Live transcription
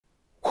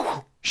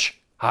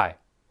Hi,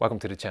 welcome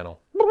to the channel.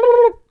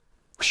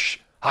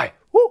 Hi.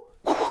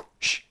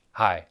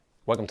 Hi,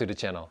 welcome to the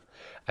channel.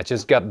 I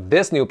just got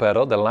this new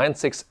pedal, the Line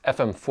 6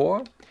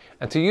 FM4,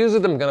 and to use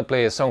it I'm gonna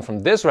play a song from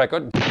this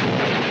record,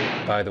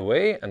 by the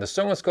way, and the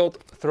song is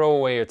called Throw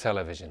Away Your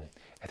Television.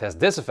 It has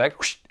this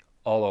effect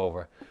all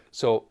over.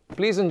 So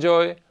please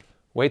enjoy,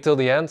 wait till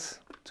the end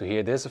to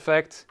hear this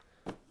effect.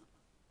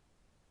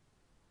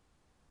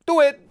 Do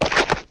it!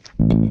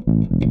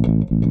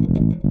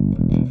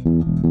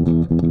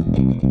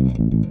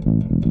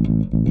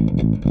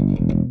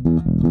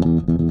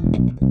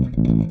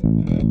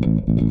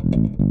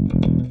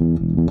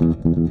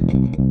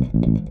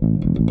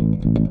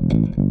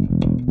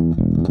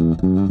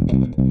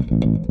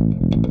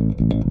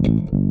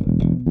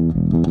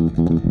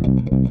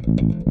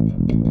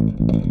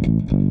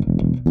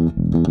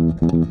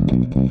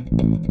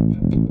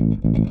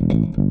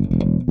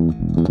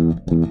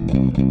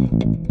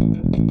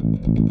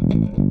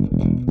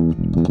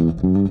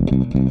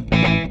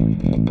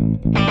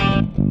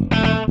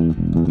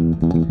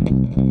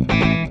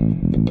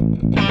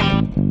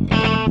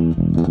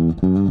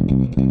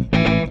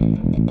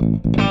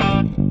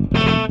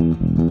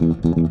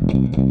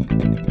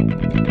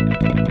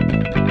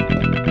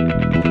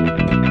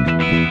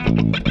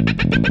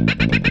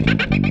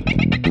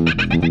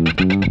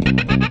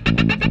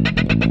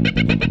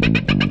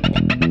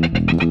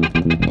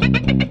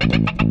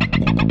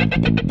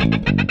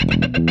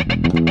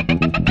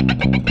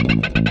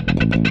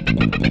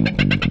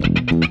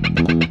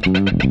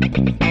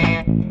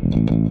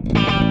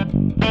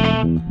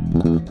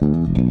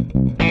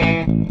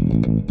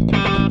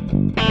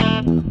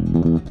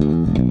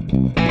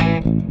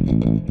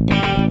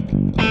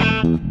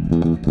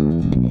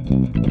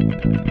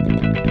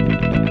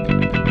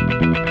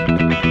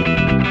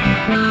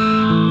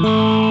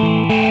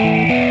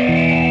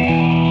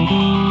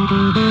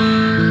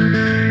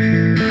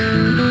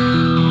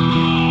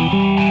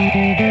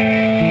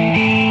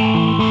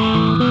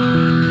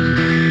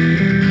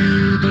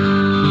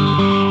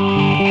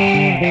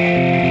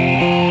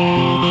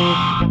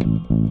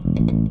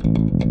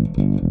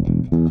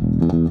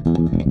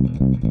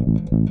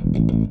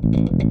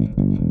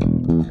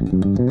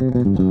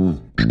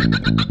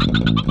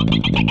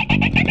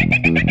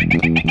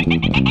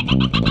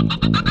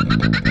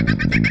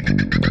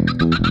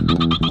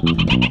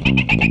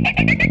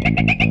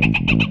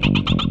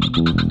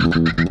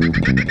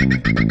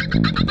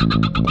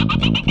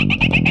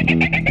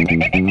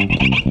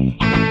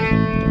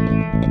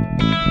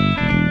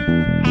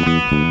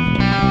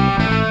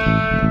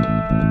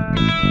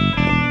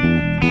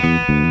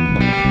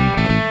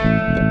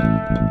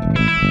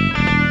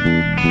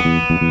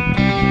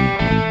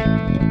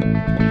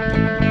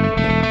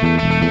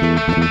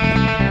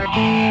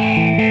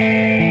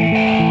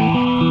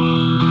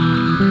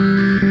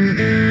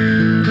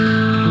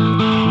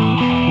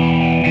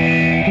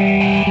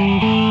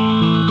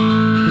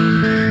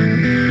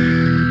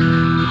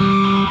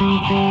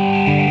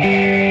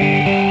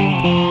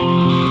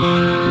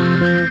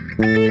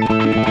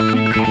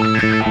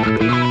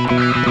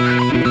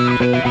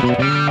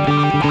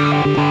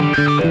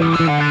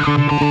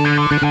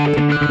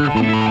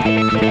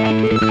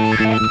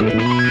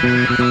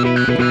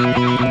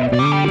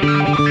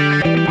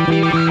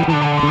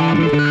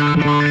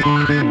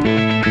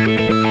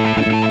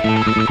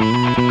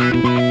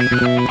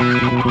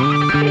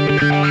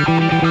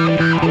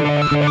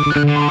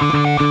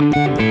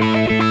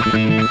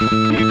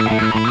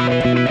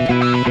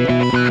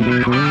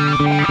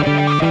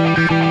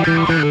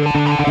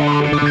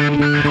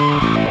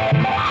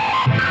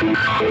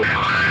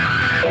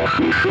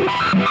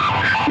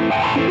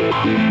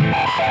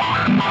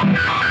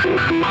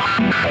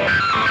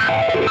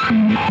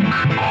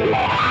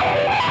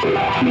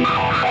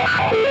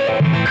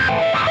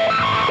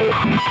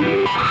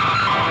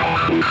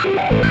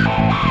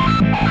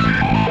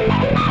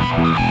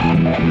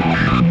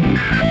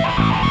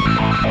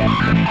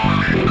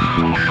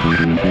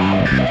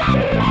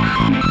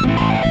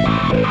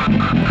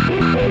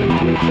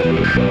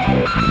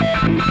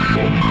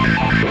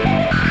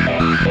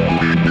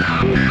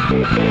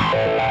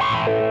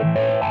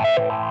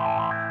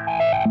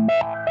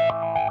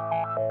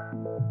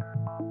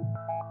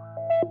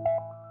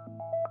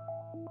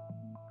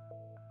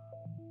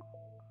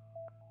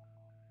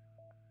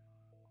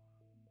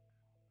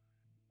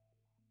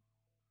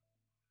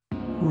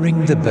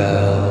 Ring the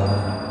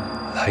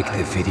bell, like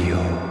the video,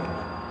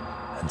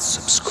 and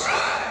subscribe.